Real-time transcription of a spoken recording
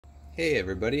Hey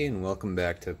everybody, and welcome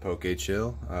back to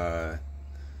PokéChill.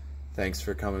 Thanks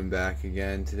for coming back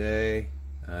again today.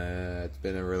 It's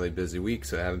been a really busy week,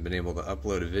 so I haven't been able to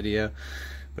upload a video,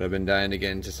 but I've been dying to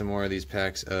get into some more of these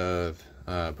packs of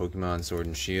Pokemon Sword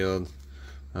and Shield.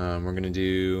 We're going to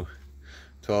do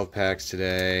 12 packs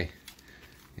today,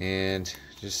 and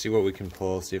just see what we can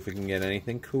pull, see if we can get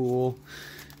anything cool,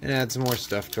 and add some more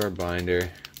stuff to our binder.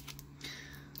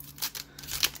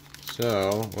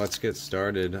 So, let's get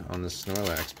started on the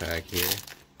Snorlax pack here.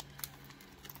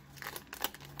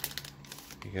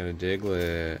 We got a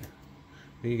Diglett.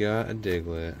 We got a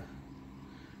Diglett.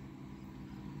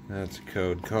 That's a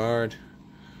code card.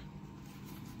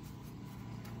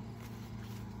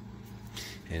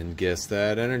 And guess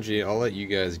that energy. I'll let you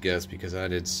guys guess because I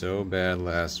did so bad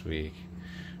last week.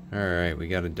 Alright, we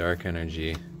got a Dark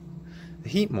Energy. The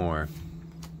Heatmore.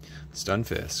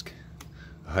 Stunfisk.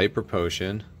 A Hyper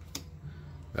Potion.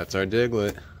 That's our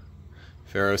Diglett.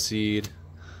 Ferroseed,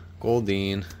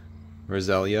 Goldeen,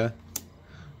 Roselia,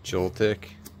 Joltik,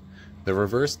 the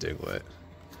reverse Diglett,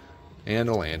 and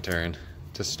a Lantern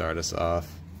to start us off.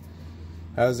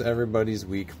 How's everybody's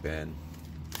week been?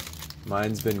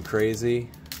 Mine's been crazy.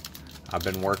 I've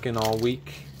been working all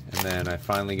week, and then I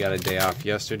finally got a day off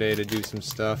yesterday to do some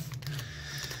stuff.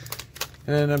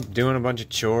 And I'm doing a bunch of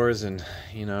chores and,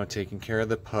 you know, taking care of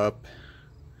the pup.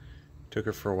 Took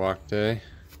her for a walk today.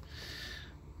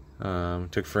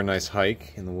 Took her for a nice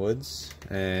hike in the woods,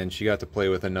 and she got to play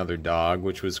with another dog,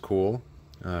 which was cool.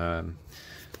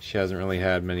 She hasn't really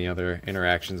had many other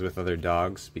interactions with other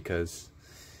dogs because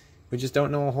we just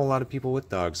don't know a whole lot of people with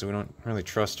dogs, so we don't really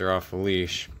trust her off the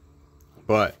leash.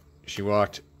 But she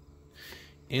walked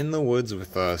in the woods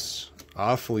with us,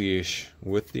 off leash,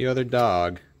 with the other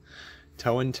dog,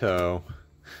 toe in toe.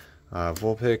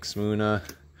 Vulpix, Muna,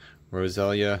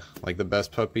 Roselia, like the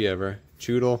best puppy ever,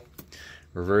 Choodle,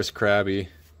 Reverse Krabby,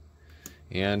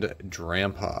 and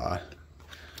Drampaw.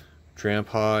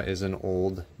 Drampaw is an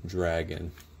old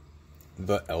dragon,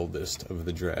 the eldest of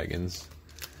the dragons.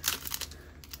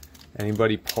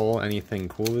 Anybody pull anything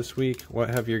cool this week? What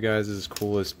have your guys'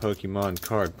 coolest Pokemon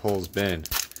card pulls been?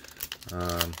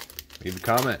 Leave a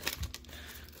comment.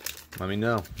 Let me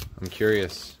know. I'm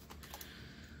curious.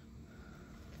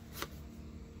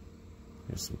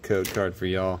 Here's some code card for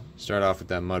y'all. Start off with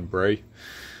that Mudbray. 1,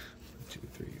 2,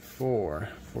 3, 4.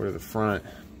 4 to the front.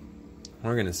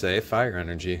 We're gonna say Fire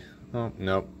Energy. Oh,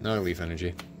 nope, not a Leaf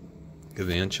Energy.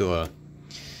 Galvantula.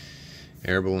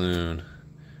 Air Balloon.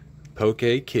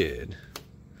 PokéKid.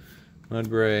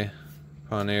 Mudbray.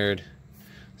 Pawniard.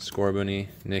 Scorbunny.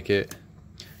 Nickit.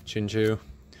 Chinchou.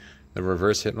 The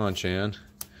reverse Hitmonchan.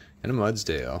 And a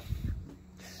Mudsdale.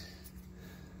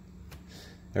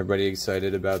 Everybody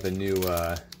excited about the new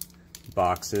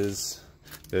boxes,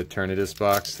 the Eternatus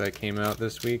box that came out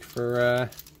this week for,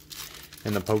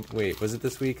 and the wait, was it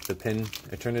this week? The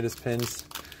Eternatus pins?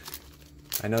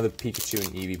 I know the Pikachu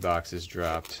and Eevee boxes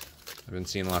dropped. I've been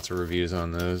seeing lots of reviews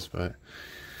on those, but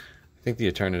I think the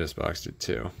Eternatus box did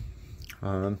too.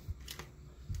 Does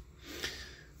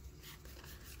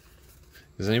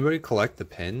anybody collect the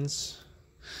pins?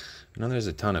 I know there's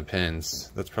a ton of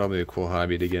pins. That's probably a cool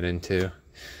hobby to get into.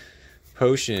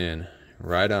 Potion,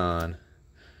 Rhydon,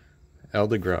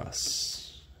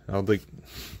 Eldegoss,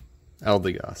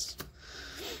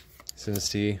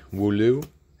 Sinistea, Wooloo,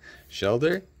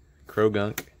 Shelder,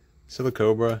 Krogunk,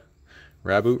 Silicobra,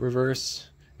 Raboot Reverse,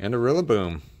 and a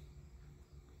Rillaboom.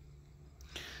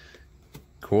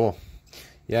 Cool.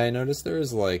 Yeah, I noticed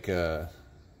there's like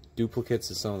duplicates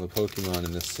of some of the Pokemon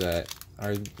in this set.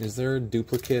 Is there a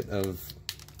duplicate of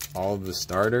all of the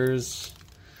starters?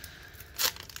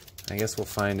 I guess we'll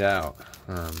find out,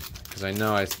 because I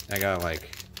know I got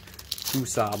like 2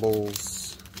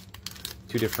 Sobbles,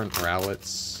 2 different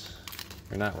Rowlets,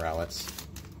 or not Rowlets,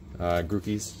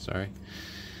 Grookies, sorry,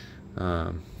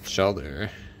 Shelder,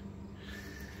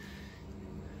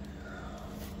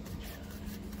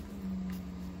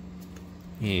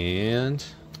 and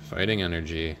Fighting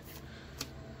Energy,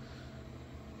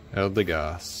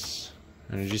 Eldegoss,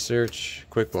 Energy Search,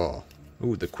 Quick Ball,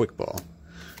 ooh, the Quick Ball,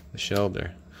 the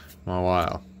Shelder,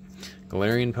 Mawile,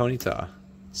 Galarian Ponyta,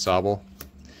 Sobble,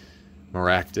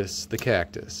 Maractus the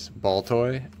Cactus,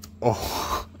 Baltoy,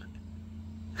 oh,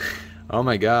 oh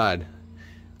my god,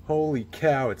 holy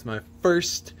cow, it's my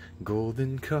first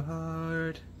golden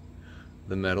card,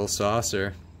 the Metal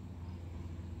Saucer,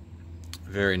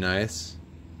 very nice,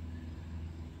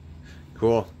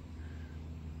 cool,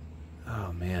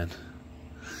 oh man.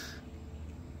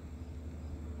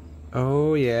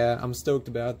 Oh yeah, I'm stoked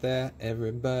about that,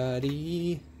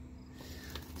 everybody.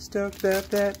 Stoked about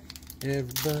that,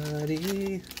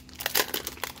 everybody.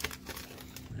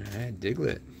 Alright,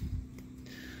 Diglett.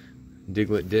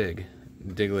 Diglett dig.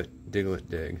 Diglett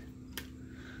dig.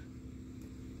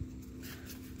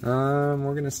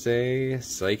 We're gonna say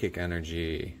Psychic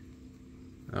Energy.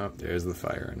 Oh, there's the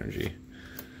Fire Energy.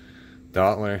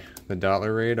 Dottler. The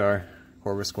Dottler Radar.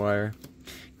 Corvisquire.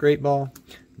 Great Ball.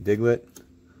 Diglett.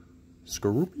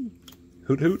 Skorupi.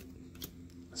 Hoot Hoot.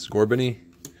 Scorbunny.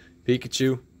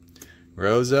 Pikachu.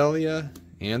 Roselia.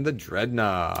 And the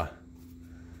Dreadnought.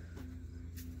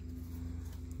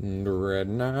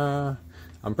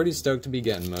 I'm pretty stoked to be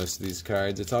getting most of these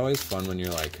cards. It's always fun when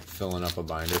you're like filling up a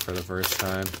binder for the first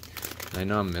time. I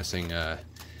know I'm missing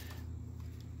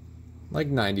like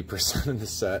 90% of the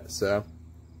set, so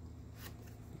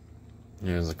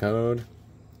here's the code.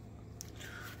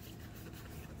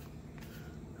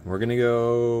 We're gonna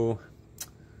go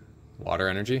Water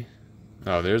Energy.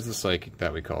 Oh, there's the Psychic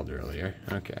that we called earlier.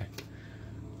 Okay.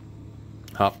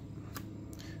 Hop.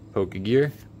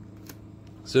 Pokegear.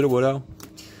 Sudowoodo.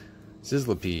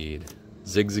 Sizzlipede.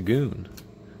 Zigzagoon.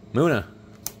 Munna.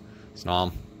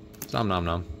 Snom. Snom nom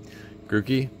nom.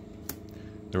 Grookey.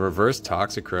 The Reverse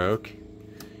Toxicroak.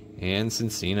 And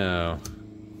Cincino.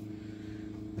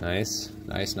 Nice.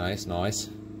 Nice, nice, nice.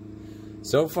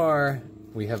 So far,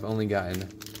 we have only gotten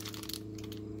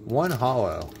one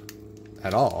holo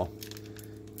at all.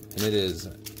 And it is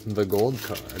the gold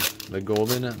card. The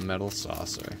Golden Metal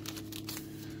Saucer.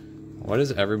 What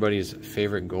is everybody's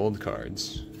favorite gold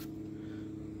cards?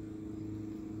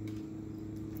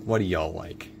 What do y'all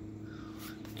like?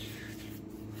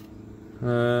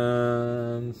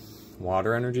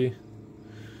 Water Energy,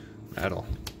 Metal,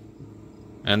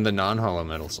 and the non-holo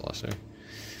Metal Saucer.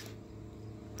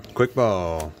 Quick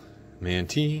Ball,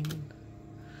 Mantine,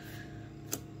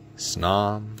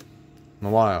 Snom,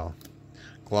 Mawile,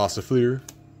 Glossifleur,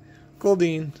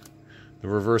 Goldeen, the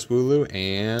Reverse Wooloo,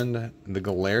 and the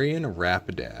Galarian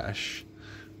Rapidash.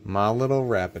 My little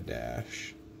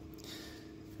Rapidash.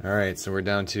 Alright, so we're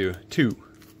down to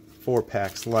 4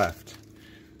 packs left.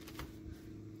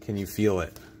 Can you feel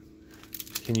it?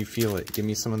 Can you feel it? Give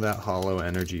me some of that holo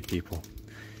energy, people.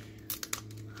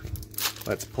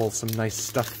 Let's pull some nice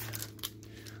stuff.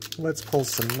 Let's pull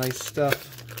some nice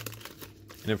stuff.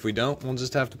 And if we don't, we'll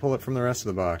just have to pull it from the rest of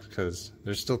the box, because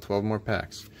there's still 12 more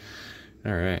packs.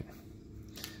 Alright.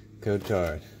 Code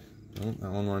card. Oh,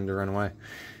 that one wanted to run away.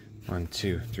 1,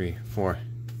 2, 3, 4.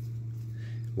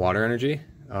 Water Energy.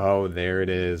 Oh, there it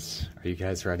is. Are you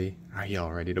guys ready? Are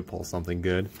y'all ready to pull something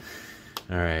good?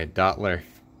 Alright, Dottler.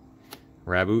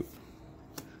 Raboot.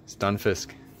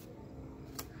 Stunfisk.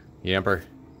 Yamper.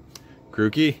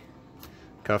 Grookey.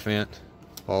 Cuffant.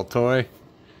 Baltoy.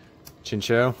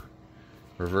 Chinchou.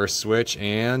 Reverse Switch,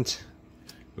 and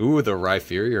ooh, the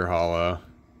Rhyperior holo.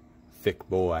 Thick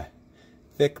boy.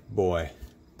 Thick boy.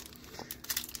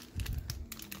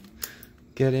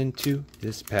 Get into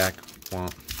this pack.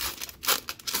 Womp.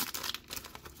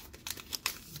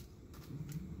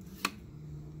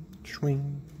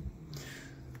 Swing.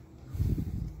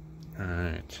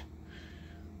 Alright.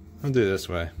 I'll do it this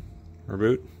way.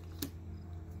 Reboot.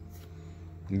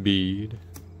 Bead.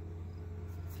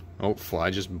 Oh, Fly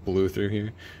just blew through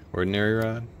here. Ordinary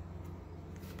Rod.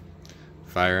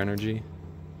 Fire Energy.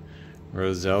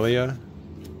 Roselia.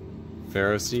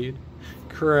 Ferroseed.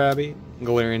 Krabby.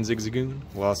 Galarian Zigzagoon.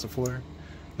 Glossifleur.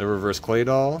 The Reverse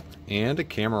Claydol. And a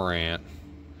Camarant.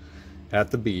 At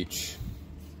the beach.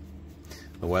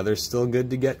 The weather's still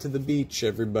good to get to the beach,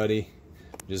 everybody.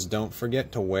 Just don't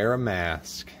forget to wear a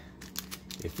mask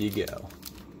if you go.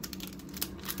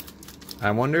 I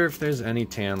wonder if there's any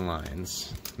tan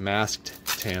lines. Masked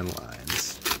tan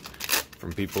lines.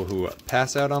 From people who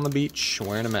pass out on the beach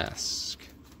wearing a mask.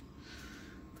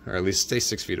 Or at least stay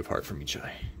 6 feet apart from each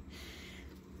other.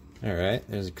 Alright,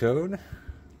 there's a code.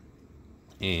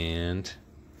 And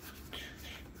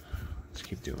let's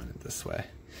keep doing it this way.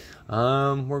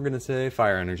 We're gonna say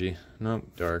Fire Energy. Nope,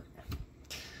 Dark.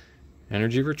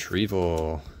 Energy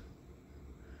Retrieval.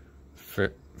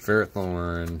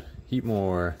 Ferrothorn.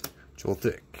 Heatmore.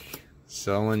 Joltik.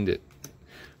 Salandit.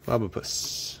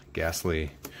 Flabopus.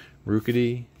 Ghastly.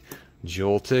 Rookity.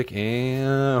 Joltik.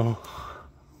 And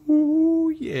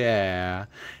ooh, yeah.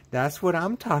 That's what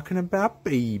I'm talking about,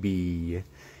 baby.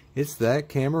 It's that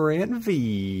Camarant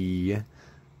V.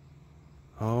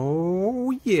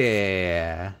 Oh,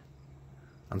 yeah.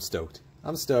 I'm stoked.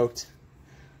 I'm stoked.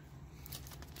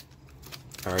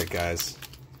 Alright, guys.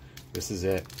 This is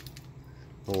it.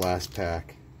 The last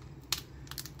pack.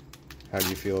 How do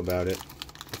you feel about it?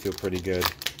 I feel pretty good.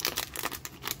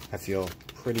 I feel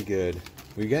pretty good.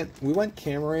 We went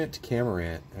Camarant to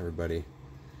Camarant, everybody.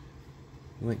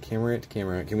 We went Camarant to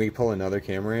Camarant. Can we pull another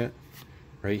Camarant?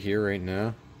 Right here, right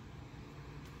now?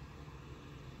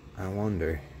 I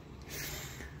wonder. 1,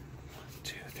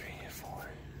 2, 3, 4.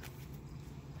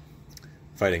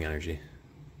 Fighting energy.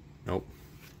 Nope.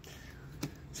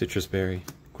 Citrus berry.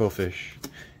 Quillfish.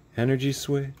 Energy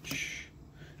switch.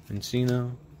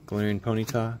 Encino. Galarian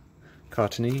Ponyta.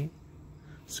 Cottony.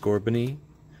 Scorbunny.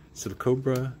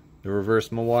 Silcobra. The reverse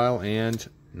Mawile. And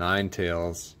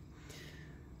Ninetales.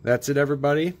 That's it,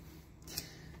 everybody.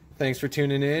 Thanks for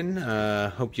tuning in.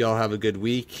 Hope you all have a good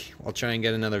week. I'll try and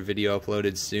get another video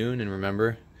uploaded soon. And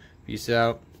remember, peace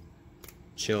out,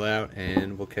 chill out,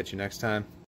 and we'll catch you next time.